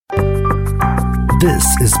This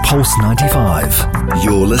is Pulse 95.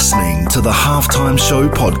 You're listening to the Halftime Show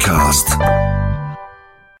podcast.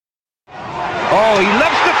 Oh, he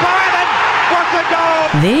loves to fire then. What a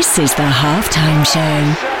goal! This is the Halftime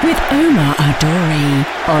Show with Omar Adori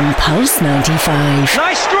on Pulse 95.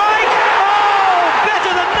 Nice strike! Oh,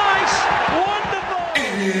 better than nice! Wonderful!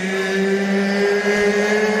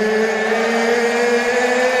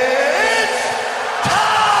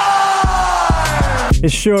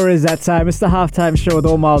 It sure is that time. It's the Halftime Show with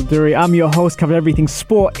Omar Duri. I'm your host, covering everything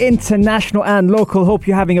sport, international and local. Hope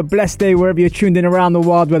you're having a blessed day wherever you're tuned in around the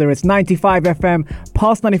world, whether it's 95 FM,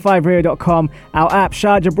 pulse95radio.com, our app,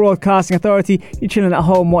 Sharjah Broadcasting Authority. You're chilling at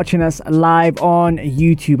home watching us live on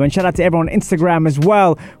YouTube. And shout out to everyone on Instagram as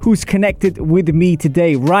well who's connected with me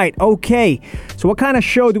today. Right, okay. So what kind of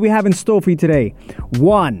show do we have in store for you today?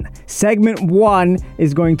 Segment one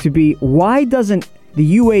is going to be, why doesn't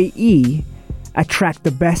the UAE attract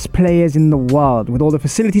the best players in the world? With all the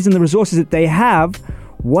facilities and the resources that they have,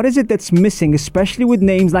 what is it that's missing, especially with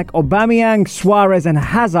names like Aubameyang, Suarez and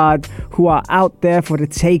Hazard, who are out there for the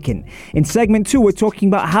taking? In segment two, we're talking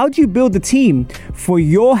about how do you build a team for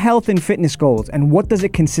your health and fitness goals, and what does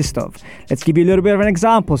it consist of? Let's give you a little bit of an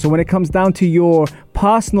example. So when it comes down to your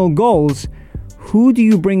personal goals, who do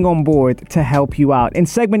you bring on board to help you out? In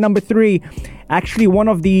segment number three, actually one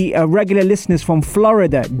of the regular listeners from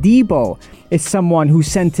Florida, Debo, is someone who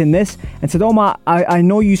sent in this and said, Omar, I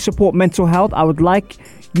know you support mental health. I would like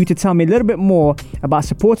you to tell me a little bit more about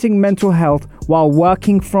supporting mental health while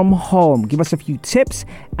working from home. Give us a few tips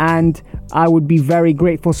and I would be very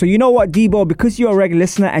grateful. So you know what, Debo, because you're a regular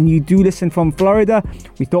listener and you do listen from Florida,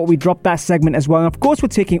 we thought we'd drop that segment as well. And of course, we're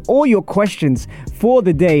taking all your questions for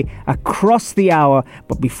the day across the hour.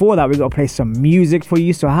 But before that, we're going to play some music for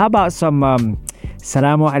you. So how about some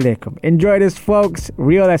Salamu Alaikum? Enjoy this, folks.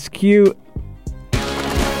 Real SQ.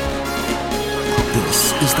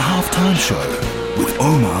 This is the Halftime Show with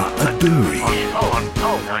Omar Aduri. On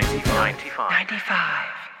 95.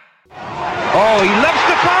 Oh, he loves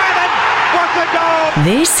to fire then. What a goal!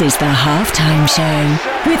 This is the Halftime Show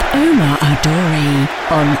with Omar Adori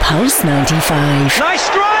on Pulse 95. Nice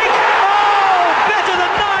strike! Oh, better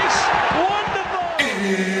than nice! Wonderful!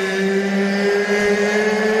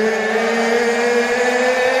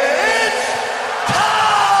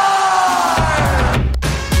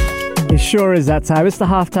 It sure is that time. It's the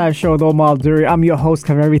Halftime Show with Omar Duri. I'm your host,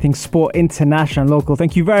 covering everything sport, international and local.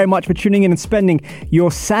 Thank you very much for tuning in and spending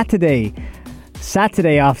your Saturday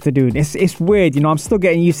afternoon. It's weird, you know, I'm still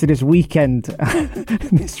getting used to this weekend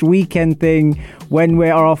thing, when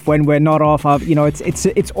we're off, when we're not off.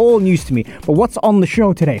 It's all news to me. But what's on the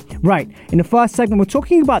show today? Right, in the first segment, we're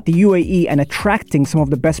talking about the UAE and attracting some of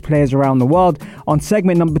the best players around the world. On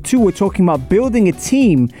segment number two, we're talking about building a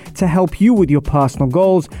team to help you with your personal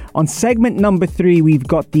goals. On segment number three, we've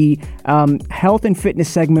got the health and fitness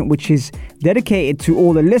segment, which is dedicated to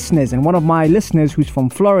all the listeners. And one of my listeners who's from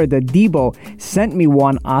Florida, Debo, sent me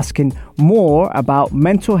one asking more about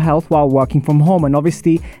mental health while working from home. And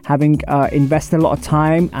obviously, having invested a lot of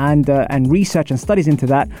time and research and studies into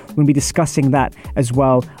that, we're going to be discussing that as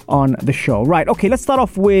well on the show. Right, okay, let's start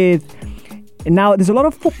off with... Now, there's a lot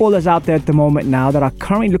of footballers out there at the moment now that are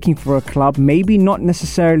currently looking for a club, maybe not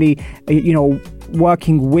necessarily,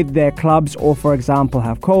 working with their clubs, or for example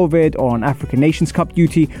have COVID or on African Nations Cup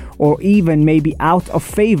duty, or even maybe out of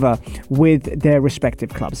favour with their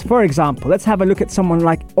respective clubs. For example, let's have a look at someone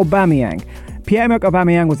like Aubameyang. Pierre-Emerick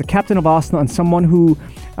Aubameyang was the captain of Arsenal and someone who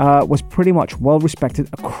was pretty much well respected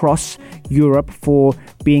across Europe for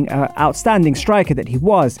being an outstanding striker that he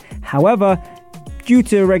was. However, due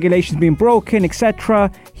to regulations being broken,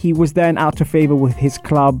 etc., he was then out of favour with his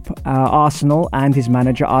club, Arsenal, and his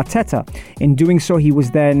manager, Arteta. In doing so, he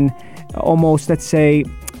was then almost, let's say,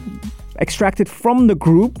 extracted from the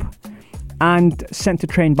group and sent to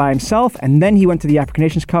train by himself. And then he went to the African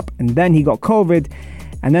Nations Cup, and then he got COVID.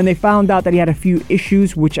 And then they found out that he had a few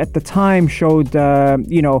issues, which at the time showed,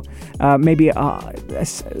 maybe a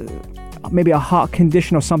heart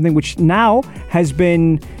condition or something, which now has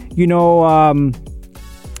been,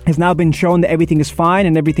 has now been shown that everything is fine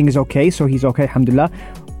and everything is okay. So he's okay, alhamdulillah.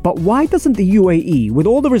 But why doesn't the UAE, with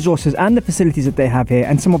all the resources and the facilities that they have here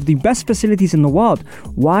and some of the best facilities in the world,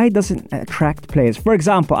 why doesn't it attract players? For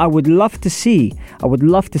example, I would love to see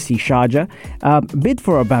Sharjah bid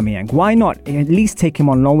for Aubameyang. Why not at least take him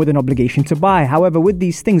on loan with an obligation to buy? However, with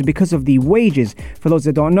these things, because of the wages, for those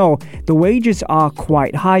that don't know, the wages are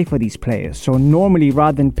quite high for these players. So normally,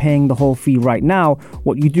 rather than paying the whole fee right now,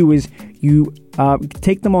 what you do is you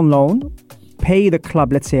take them on loan pay the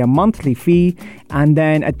club, let's say, a monthly fee, and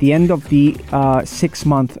then at the end of the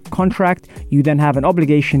 6-month contract, you then have an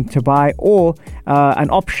obligation to buy or an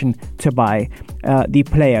option to buy the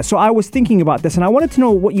player. So I was thinking about this, and I wanted to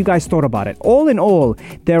know what you guys thought about it. All in all,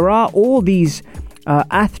 there are all these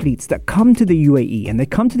athletes that come to the UAE, and they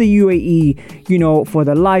come to the UAE, you know, for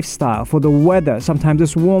the lifestyle, for the weather. Sometimes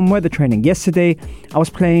it's warm weather training. Yesterday, I was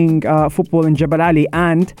playing football in Jebel Ali,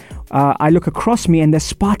 and I look across me and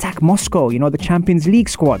there's Spartak Moscow, you know, the Champions League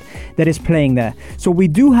squad that is playing there. So we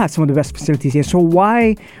do have some of the best facilities here. So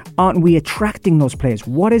why aren't we attracting those players?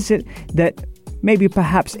 What is it that maybe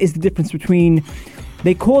perhaps is the difference between,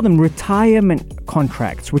 they call them retirement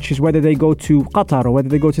contracts, which is whether they go to Qatar or whether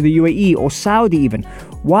they go to the UAE or Saudi even.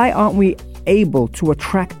 Why aren't we able to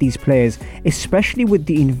attract these players, especially with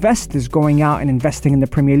the investors going out and investing in the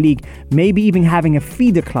Premier League, maybe even having a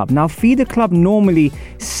feeder club? Now, feeder club normally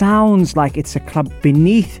sounds like it's a club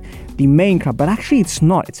beneath the main club, but actually it's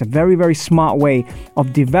not. It's a very, very smart way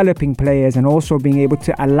of developing players and also being able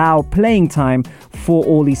to allow playing time for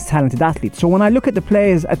all these talented athletes. So when I look at the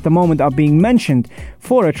players at the moment that are being mentioned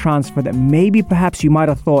for a transfer that maybe perhaps you might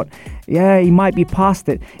have thought, yeah, he might be past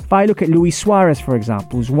it. If I look at Luis Suarez, for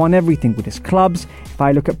example, who's won everything with his clubs, if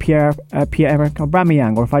I look at Pierre-Emerick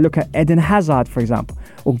Aubameyang, or if I look at Eden Hazard, for example,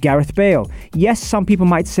 or Gareth Bale, yes, some people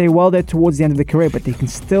might say, well, they're towards the end of the career, but they can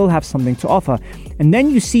still have something to offer. And then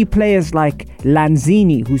you see players like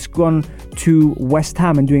Lanzini, who's gone to West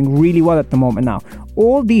Ham and doing really well at the moment now.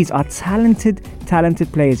 All these are talented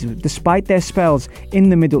players, despite their spells in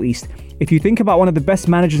the Middle East. If you think about one of the best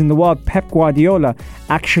managers in the world, Pep Guardiola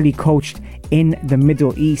actually coached in the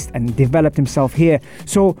Middle East and developed himself here.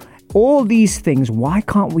 So all these things, why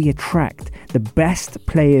can't we attract the best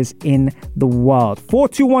players in the world?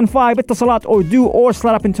 4215, Ittasalat or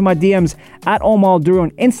slide up into my DMs at Omar Duru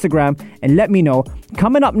on Instagram and let me know.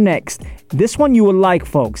 Coming up next, this one you will like,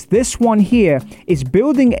 folks. This one here is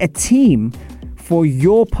building a team for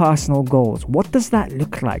your personal goals. What does that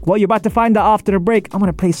look like? Well, you're about to find out after the break. I'm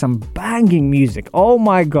going to play some banging music. Oh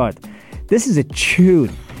my God. This is a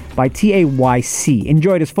tune by TAYC.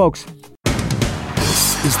 Enjoy this, folks.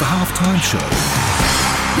 This is the Halftime Show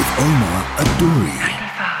with Omar Adouri.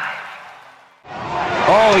 95.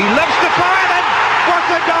 Oh, he loves the fire, then what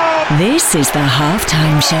a goal! This is the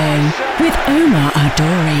Halftime Show with Omar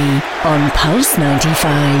Adouri on Pulse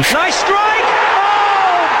 95. Nice strike!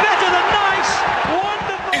 Oh, better than nice!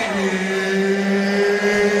 Wonderful!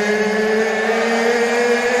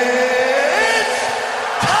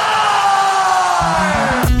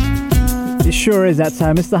 It sure is that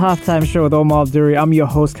time. It's the Halftime Show with Omar Duri. I'm your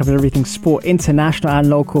host, covering everything sport, international and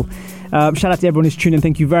local. Shout out to everyone who's tuned in.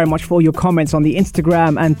 Thank you very much for all your comments on the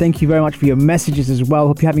Instagram, and thank you very much for your messages as well.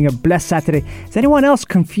 Hope you're having a blessed Saturday. Is anyone else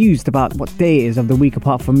confused about what day it is of the week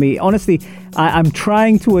apart from me? Honestly, I'm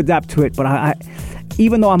trying to adapt to it, but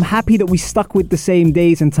even though I'm happy that we stuck with the same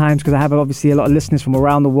days and times, because I have obviously a lot of listeners from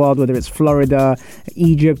around the world, whether it's Florida,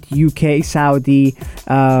 Egypt, UK, Saudi,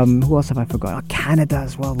 who else have I forgotten? Canada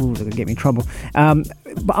as well. Ooh, they're going to get me in trouble.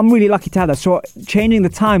 But I'm really lucky to have that. So changing the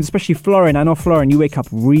times, especially Florin. I know Florin, you wake up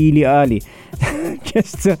really early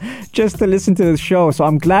just to listen to the show. So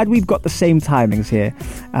I'm glad we've got the same timings here.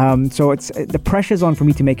 So the pressure's on for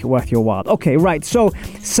me to make it worth your while. Okay, right. So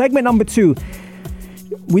segment number 2.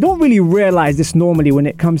 We don't really realize this normally when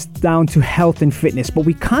it comes down to health and fitness, but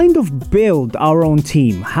we kind of build our own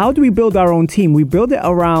team. How do we build our own team? We build it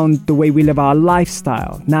around the way we live our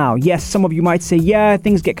lifestyle. Now, yes, some of you might say, yeah,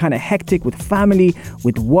 things get kind of hectic with family,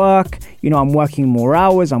 with work. You know, I'm working more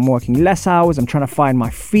hours, I'm working less hours, I'm trying to find my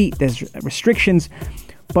feet, there's restrictions.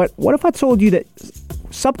 But what if I told you that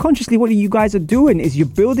subconsciously what you guys are doing is you're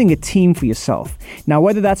building a team for yourself? Now,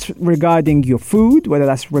 whether that's regarding your food, whether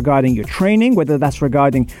that's regarding your training, whether that's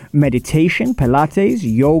regarding meditation, Pilates,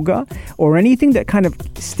 yoga, or anything that kind of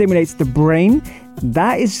stimulates the brain,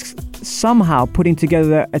 that is somehow putting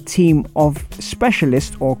together a team of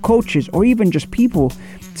specialists or coaches or even just people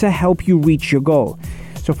to help you reach your goal.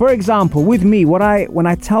 So, for example, with me, when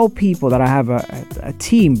I tell people that I have a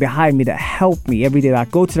team behind me that help me every day, that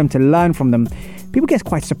I go to them to learn from them, people get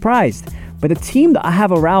quite surprised. But the team that I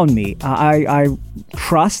have around me, I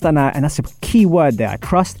trust, and that's a key word there. I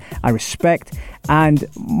trust, I respect, and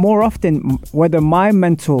more often, whether my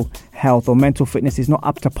mental health or mental fitness is not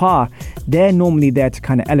up to par, they're normally there to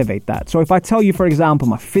kind of elevate that. So if I tell you, for example,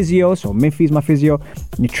 my physio, so Miffy's my physio,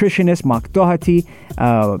 nutritionist, Mark Doherty,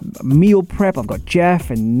 meal prep, I've got Jeff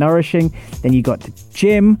and Nourishing, then you got the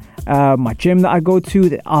gym, my gym that I go to,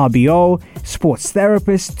 the RBO, sports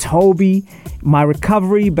therapist, Toby, my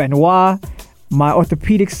recovery, Benoit, my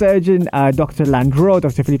orthopedic surgeon, Dr. Landreau,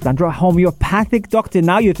 Dr. Philippe Landreau, homeopathic doctor.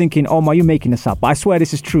 Now you're thinking, oh, are you making this up? But I swear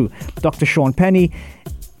this is true. Dr. Sean Penny.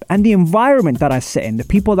 And the environment that I sit in, the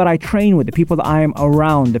people that I train with, the people that I am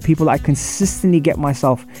around, the people that I consistently get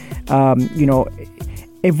myself,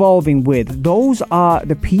 evolving with, those are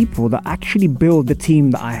the people that actually build the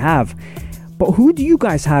team that I have. But who do you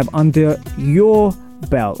guys have under your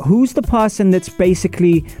belt? Who's the person that's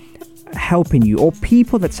basically helping you, or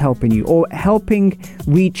people that's helping you, or helping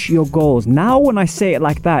reach your goals? Now, when I say it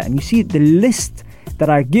like that, and you see the list that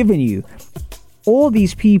I've given you, all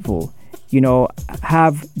these people,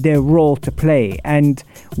 have their role to play. And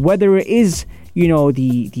whether it is,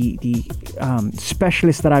 the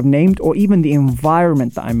specialists that I've named, or even the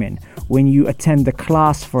environment that I'm in, when you attend the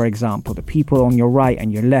class, for example, the people on your right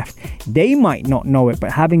and your left, they might not know it,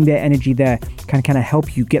 but having their energy there can kind of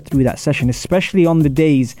help you get through that session, especially on the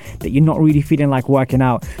days that you're not really feeling like working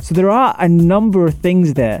out. So there are a number of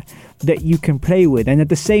things there that you can play with. And at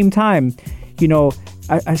the same time,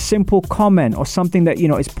 a simple comment or something that,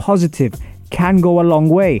 is positive can go a long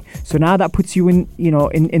way. So now that puts you in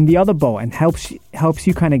the other boat and helps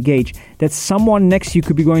you kind of gauge that someone next to you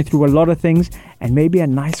could be going through a lot of things, and maybe a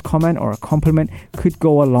nice comment or a compliment could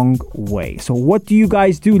go a long way. So what do you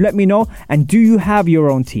guys do? Let me know. And do you have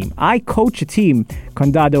your own team? I coach a team,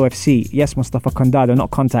 Condado FC. Yes, Mustafa, Condado,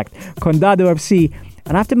 not Contact. Condado FC.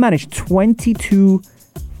 And I have to manage 22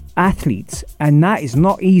 athletes, and that is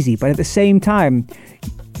not easy. But at the same time,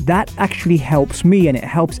 that actually helps me, and it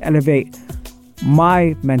helps elevate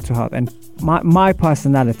my mental health and my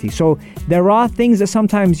personality. So there are things that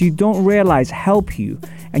sometimes you don't realize help you,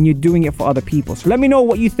 and you're doing it for other people. So let me know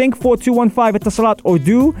what you think. 4215 at the Salat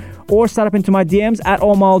or start up into my DMs at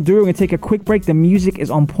Omar Duru. We're going to take a quick break. The music is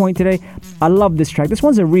on point today. I love this track. This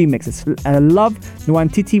one's a remix. It's Love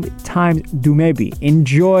Nwantiti times Dumebi.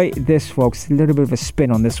 Enjoy this, folks. A little bit of a spin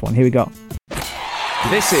on this one. Here we go.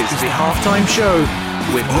 This is the Halftime Show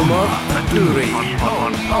with Omar Duri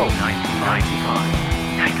on 95.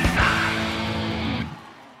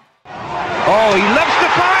 Oh, he loves the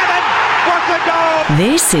fire, then what a goal!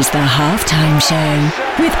 This is the Halftime Show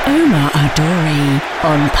with Omar Adori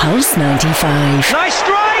on Pulse 95. Nice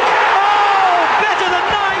strike! Oh, better than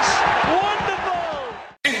nice! Wonderful!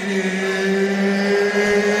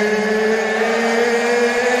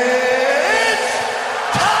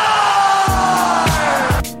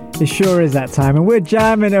 It sure is that time, and we're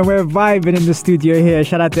jamming and we're vibing in the studio here.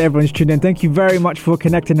 Shout out to everyone who's tuned in. Thank you very much for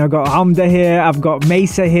connecting. I've got Hamda here, I've got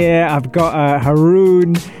Mesa here, I've got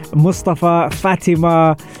Haroon, Mustafa,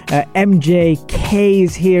 Fatima, MJ, K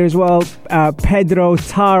is here as well, Pedro,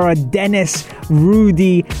 Tara, Dennis,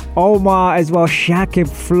 Rudy, Omar as well, Shakib,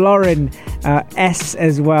 Florin, S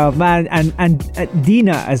as well, man, and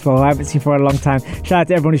Dina as well, I haven't seen for a long time. Shout out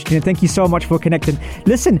to everyone who's tuned in. Thank you so much for connecting.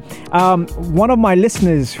 Listen, one of my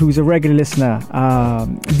listeners who's a regular listener,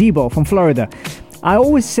 Debo from Florida, I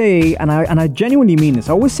always say, and I genuinely mean this,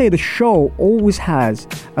 I always say the show always has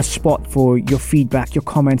a spot for your feedback, your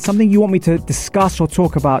comments, something you want me to discuss or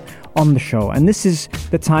talk about on the show. And this is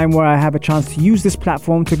the time where I have a chance to use this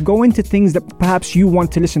platform to go into things that perhaps you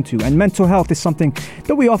want to listen to. And mental health is something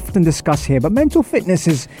that we often discuss here, but mental fitness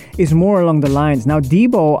is more along the lines. Now,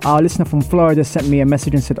 Debo, our listener from Florida, sent me a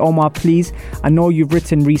message and said, Omar, please, I know you've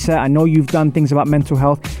written research, I know you've done things about mental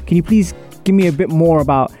health. Can you please give me a bit more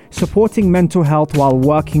about supporting mental health while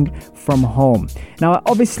working from home? Now,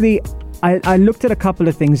 obviously, I looked at a couple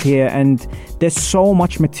of things here, and there's so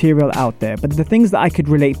much material out there, but the things that I could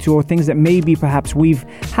relate to, or things that maybe perhaps we've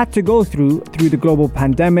had to go through the global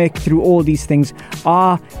pandemic, through all these things,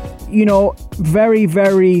 are, very,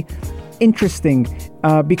 very interesting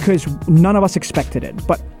because none of us expected it.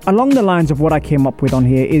 But along the lines of what I came up with on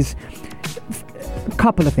here is a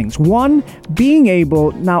couple of things. One, being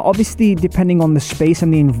able, now obviously depending on the space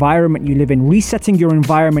and the environment you live in, resetting your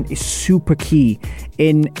environment is super key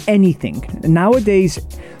in anything. Nowadays,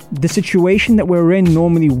 the situation that we're in,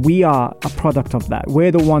 normally we are a product of that.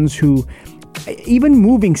 We're the ones who, even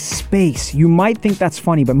moving space, you might think that's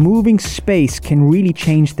funny, but moving space can really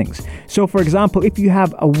change things. So for example, if you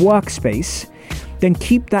have a workspace, then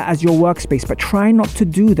keep that as your workspace, but try not to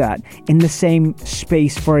do that in the same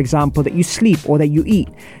space, for example, that you sleep or that you eat.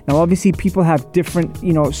 Now, obviously, people have different,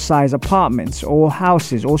 size apartments or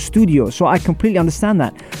houses or studios, so I completely understand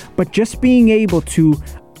that. But just being able to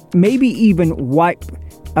maybe even wipe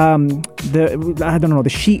the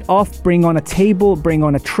sheet off, bring on a table, bring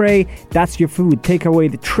on a tray, that's your food. Take away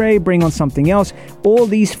the tray, bring on something else. All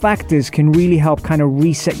these factors can really help kind of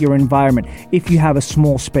reset your environment if you have a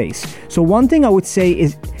small space. So one thing I would say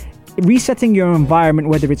is resetting your environment,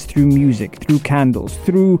 whether it's through music, through candles,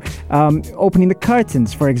 through opening the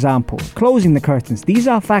curtains, for example, closing the curtains. These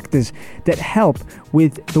are factors that help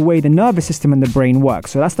with the way the nervous system and the brain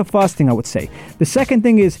works. So that's the first thing I would say. The second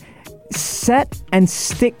thing is set and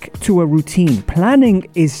stick to a routine. Planning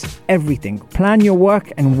is everything. Plan your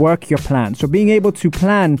work and work your plan. So being able to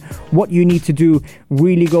plan what you need to do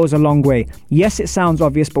really goes a long way. Yes, it sounds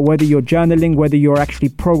obvious, but whether you're journaling, whether you're actually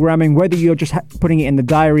programming, whether you're just putting it in the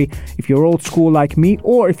diary, if you're old school like me,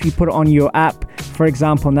 or if you put it on your app, for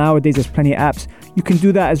example, nowadays there's plenty of apps, you can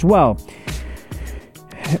do that as well.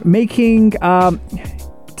 Making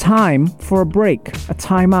time for a break, a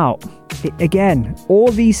timeout. Again,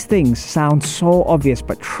 all these things sound so obvious,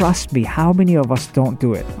 but trust me, how many of us don't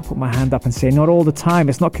do it? I'll put my hand up and say, not all the time,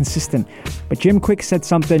 it's not consistent. But Jim Quick said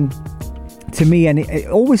something to me, and it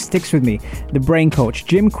always sticks with me, the brain coach.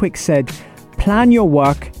 Jim Quick said, plan your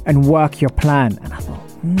work and work your plan. And I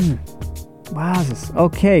thought, wow,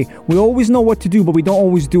 okay. We always know what to do, but we don't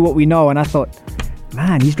always do what we know. And I thought,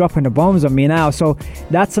 man, he's dropping the bombs on me now. So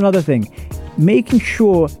that's another thing. Making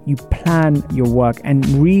sure you plan your work and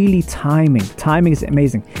really timing. Timing is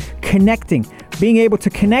amazing. Connecting, being able to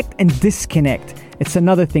connect and disconnect. It's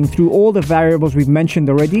another thing. Through all the variables we've mentioned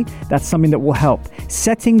already, that's something that will help.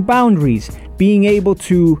 Setting boundaries, being able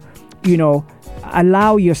to,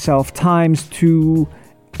 allow yourself times to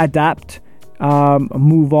adapt,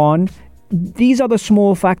 move on. These are the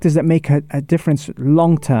small factors that make a difference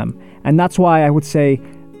long term. And that's why I would say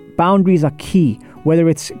boundaries are key, whether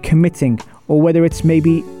it's committing or whether it's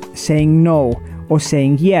maybe saying no or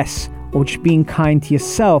saying yes or just being kind to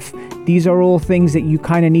yourself. These are all things that you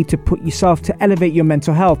kind of need to put yourself to elevate your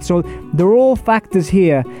mental health. So they're all factors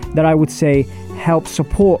here that I would say help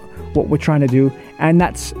support what we're trying to do. And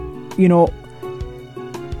that's,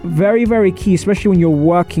 very, very key, especially when you're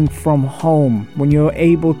working from home, when you're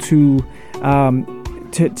able to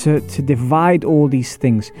divide all these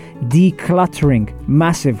things. Decluttering,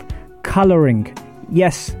 massive. Coloring.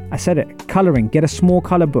 Yes, I said it. Coloring. Get a small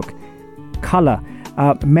color book. Color.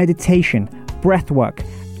 Meditation. Breath work.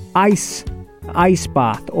 Ice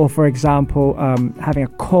bath. Or, for example, having a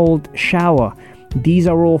cold shower. These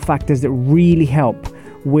are all factors that really help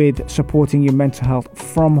with supporting your mental health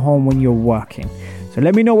from home when you're working. So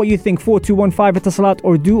let me know what you think. 4215 Itasalat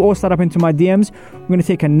or start up into my DMs. We're going to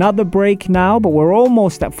take another break now, but we're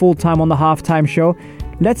almost at full time on the halftime show.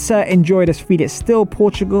 Let's enjoy this feed. It's still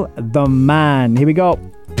Portugal, the man. Here we go.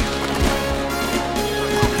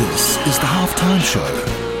 This is the halftime show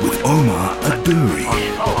with Omar Adouri.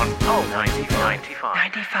 On 95.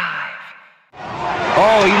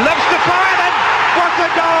 Oh, he loves the fire then. What a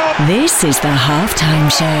goal! This is the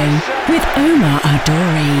halftime show with Omar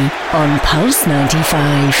Adouri on Pulse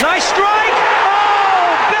 95. Nice strike!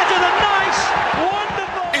 Oh, better than nice!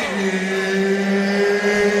 Wonderful!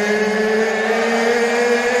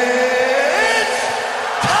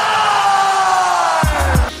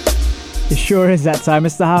 It sure is that time.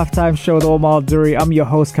 It's the halftime show with Omar Adouri. I'm your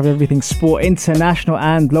host, covering everything sport, international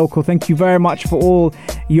and local. Thank you very much for all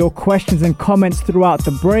your questions and comments throughout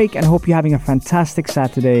the break, and hope you're having a fantastic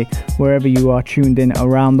Saturday wherever you are tuned in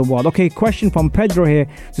around the world. Okay, question from Pedro here.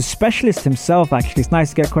 It's a specialist himself, actually. It's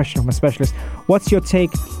nice to get a question from a specialist. What's your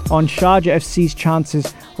take on Sharjah FC's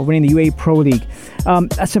chances of winning the UAE Pro League?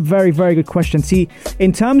 That's a very, very good question. See,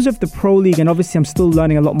 in terms of the Pro League, and obviously I'm still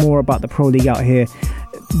learning a lot more about the Pro League out here,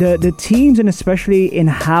 the teams, and especially in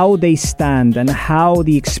how they stand and how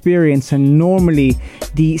the experience and normally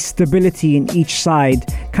the stability in each side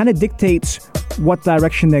kind of dictates what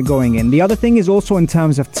direction they're going in. The other thing is also in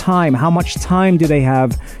terms of time. How much time do they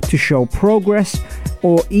have to show progress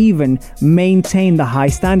or even maintain the high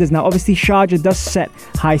standards? Now, obviously, Sharjah does set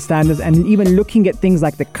high standards, and even looking at things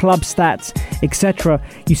like the club stats, etc.,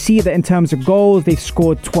 you see that in terms of goals, they've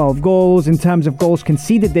scored 12 goals. In terms of goals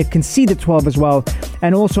conceded, they've conceded 12 as well.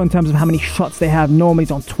 And also in terms of how many shots they have, normally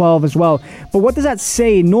it's on 12 as well. But what does that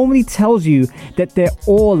say? It normally tells you that they're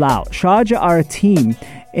all out. Sharjah are a team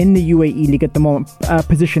in the UAE League at the moment,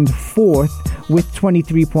 positioned 4th with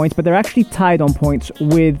 23 points, but they're actually tied on points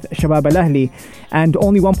with Shabab Al Ahli and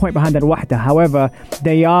only 1 point behind Al Wahda. However,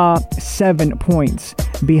 they are 7 points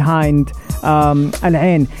behind Al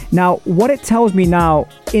Ain. Now, what it tells me now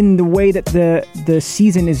in the way that the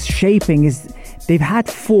season is shaping is they've had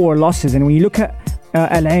 4 losses, and when you look at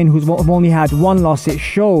Al Ain, who's only had 1 loss, it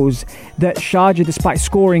shows that Sharjah, despite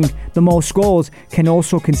scoring the most goals, can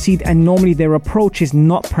also concede, and normally their approach is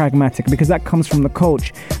not pragmatic because that comes from the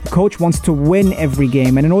coach. The coach wants to win every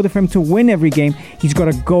game. And in order for him to win every game, he's got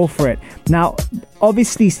to go for it. Now,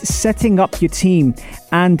 obviously, setting up your team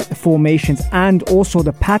and formations and also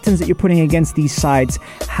the patterns that you're putting against these sides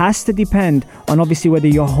has to depend on obviously whether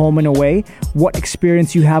you're home and away, what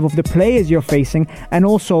experience you have of the players you're facing, and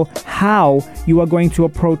also how you are going to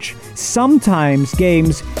approach sometimes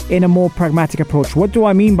games in a more pragmatic approach. What do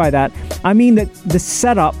I mean by that? I mean that the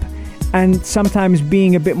setup and sometimes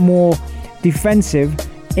being a bit more defensive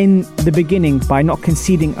in the beginning by not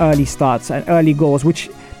conceding early starts and early goals, which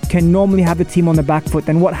can normally have the team on the back foot.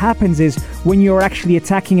 Then what happens is when you're actually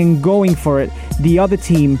attacking and going for it, the other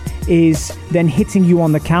team is then hitting you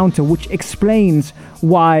on the counter, which explains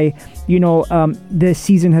why, the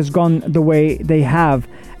season has gone the way they have.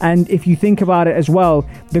 And if you think about it as well,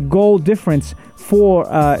 the goal difference for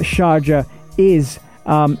Sharjah is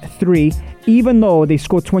 3. Even though they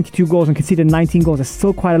scored 22 goals and conceded 19 goals, there's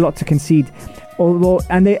still quite a lot to concede.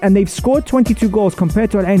 They've scored 22 goals compared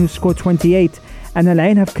to Al Ain, who scored 28, and Al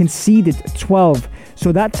Ain have conceded 12.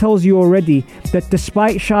 So that tells you already that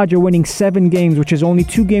despite Sharjah winning 7 games, which is only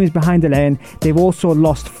 2 games behind Al Ain, they've also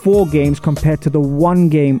lost 4 games compared to the 1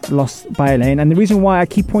 game lost by Al Ain. And the reason why I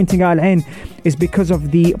keep pointing out Al Ain is because of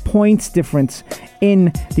the points difference in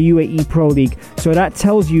the UAE Pro League. So that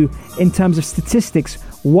tells you in terms of statistics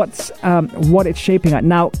what it's shaping at.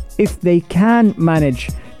 Now, if they can manage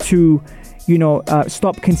to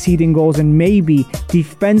stop conceding goals and maybe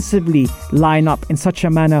defensively line up in such a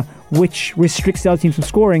manner which restricts the other teams from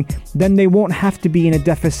scoring, then they won't have to be in a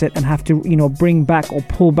deficit and have to, bring back or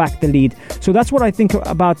pull back the lead. So that's what I think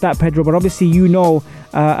about that, Pedro. But obviously, a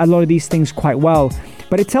lot of these things quite well.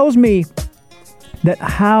 But it tells me that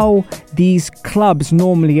how these clubs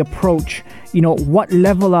normally approach, what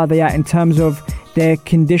level are they at in terms of their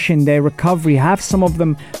condition, their recovery. Have some of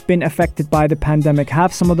them been affected by the pandemic?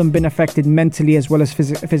 Have some of them been affected mentally as well as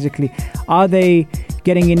physically? Are they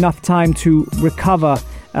getting enough time to recover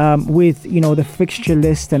with the fixture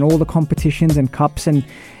list and all the competitions and cups and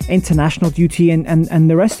international duty and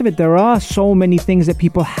the rest of it? There are so many things that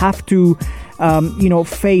people have to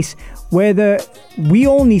face, where we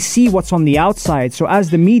only see what's on the outside. So as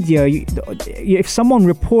the media, if someone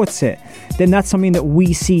reports it, then that's something that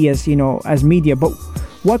we see as as media. But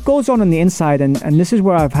what goes on the inside, and this is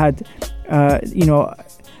where I've had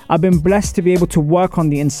I've been blessed to be able to work on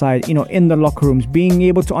the inside, in the locker rooms, being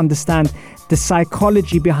able to understand the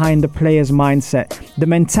psychology behind the players' mindset, the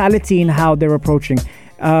mentality in how they're approaching,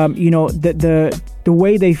 the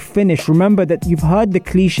way they finish. Remember that you've heard the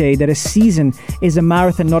cliche that a season is a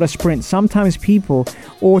marathon, not a sprint. Sometimes people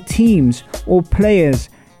or teams or players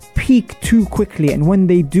peak too quickly, and when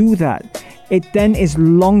they do that, it then is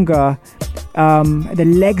longer. The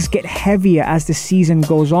legs get heavier as the season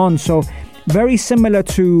goes on. So very similar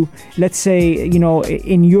to, let's say,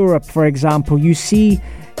 in Europe, for example, you see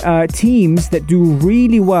teams that do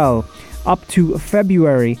really well up to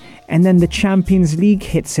February, and then the Champions League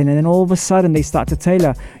hits in, and then all of a sudden they start to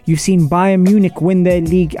tailor. You've seen Bayern Munich win their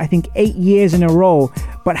league, I think 8 years in a row,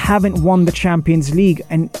 but haven't won the Champions League.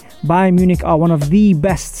 And Bayern Munich are one of the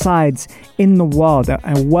best sides in the world, a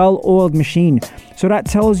well-oiled machine. So that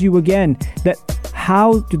tells you again that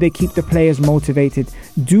how do they keep the players motivated?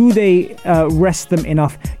 Do they rest them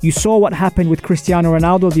enough? You saw what happened with Cristiano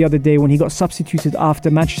Ronaldo the other day when he got substituted after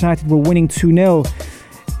Manchester United were winning 2-0.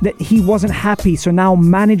 That he wasn't happy. So now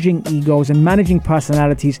managing egos and managing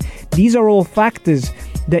personalities, these are all factors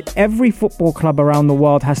that every football club around the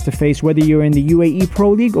world has to face, whether you're in the UAE Pro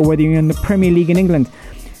League or whether you're in the Premier League in England.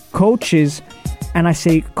 Coaches, and I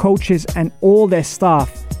say coaches and all their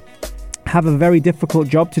staff, have a very difficult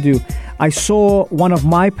job to do. I saw one of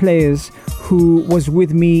my players who was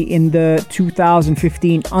with me in the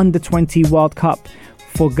 2015 Under-20 World Cup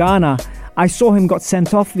for Ghana. I saw him got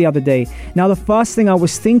sent off the other day. Now, the first thing I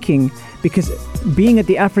was thinking, because being at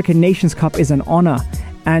the African Nations Cup is an honor,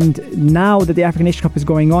 and now that the African Nations Cup is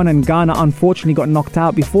going on and Ghana unfortunately got knocked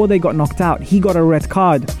out, before they got knocked out, he got a red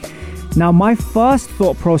card. Now, my first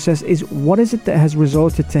thought process is, what is it that has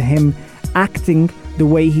resulted to him acting the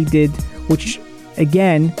way he did? Which,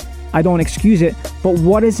 again, I don't excuse it, but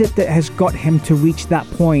what is it that has got him to reach that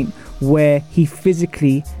point where he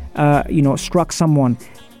physically, struck someone?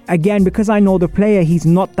 Again, because I know the player, he's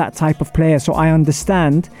not that type of player. So I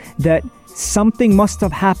understand that something must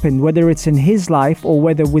have happened, whether it's in his life or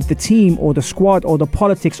whether with the team or the squad or the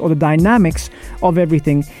politics or the dynamics of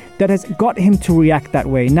everything, that has got him to react that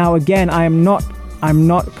way. Now, again, I'm not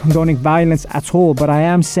condoning violence at all, but I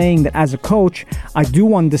am saying that as a coach, I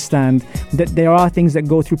do understand that there are things that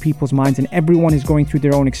go through people's minds, and everyone is going through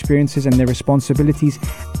their own experiences and their responsibilities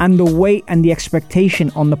and the weight and the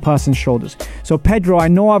expectation on the person's shoulders. So Pedro, I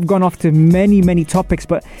know I've gone off to many topics,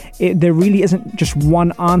 but there really isn't just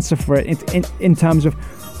one answer for it in terms of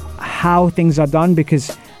how things are done,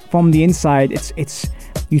 because from the inside, it's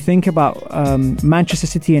you think about Manchester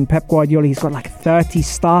City and Pep Guardiola, he's got like 30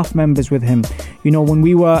 staff members with him. You know, when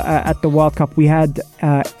we were at the World Cup, we had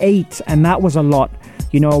 8, and that was a lot.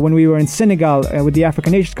 You know, when we were in Senegal with the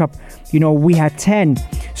African Nations Cup, you know, we had 10.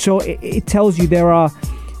 So it tells you there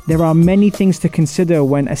are many things to consider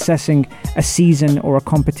when assessing a season or a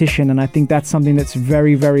competition, and I think that's something that's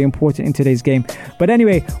very, very important in today's game. But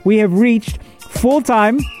anyway, we have reached full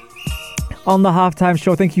time on the Halftime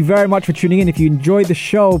Show. Thank you very much for tuning in. If you enjoyed the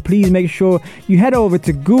show, please make sure you head over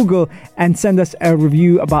to Google and send us a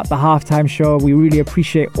review about the Halftime Show. We really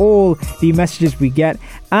appreciate all the messages we get.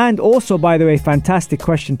 And also, by the way, fantastic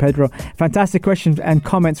question, Pedro. Fantastic questions and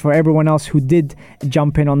comments for everyone else who did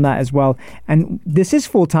jump in on that as well. And this is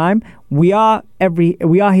full time. We are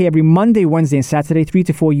here every Monday, Wednesday, and Saturday, 3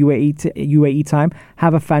 to 4 UAE time.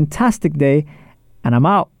 Have a fantastic day, and I'm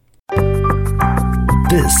out.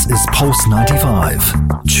 This is Pulse 95.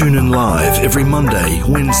 Tune in live every Monday,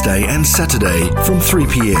 Wednesday and Saturday from 3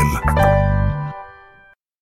 p.m.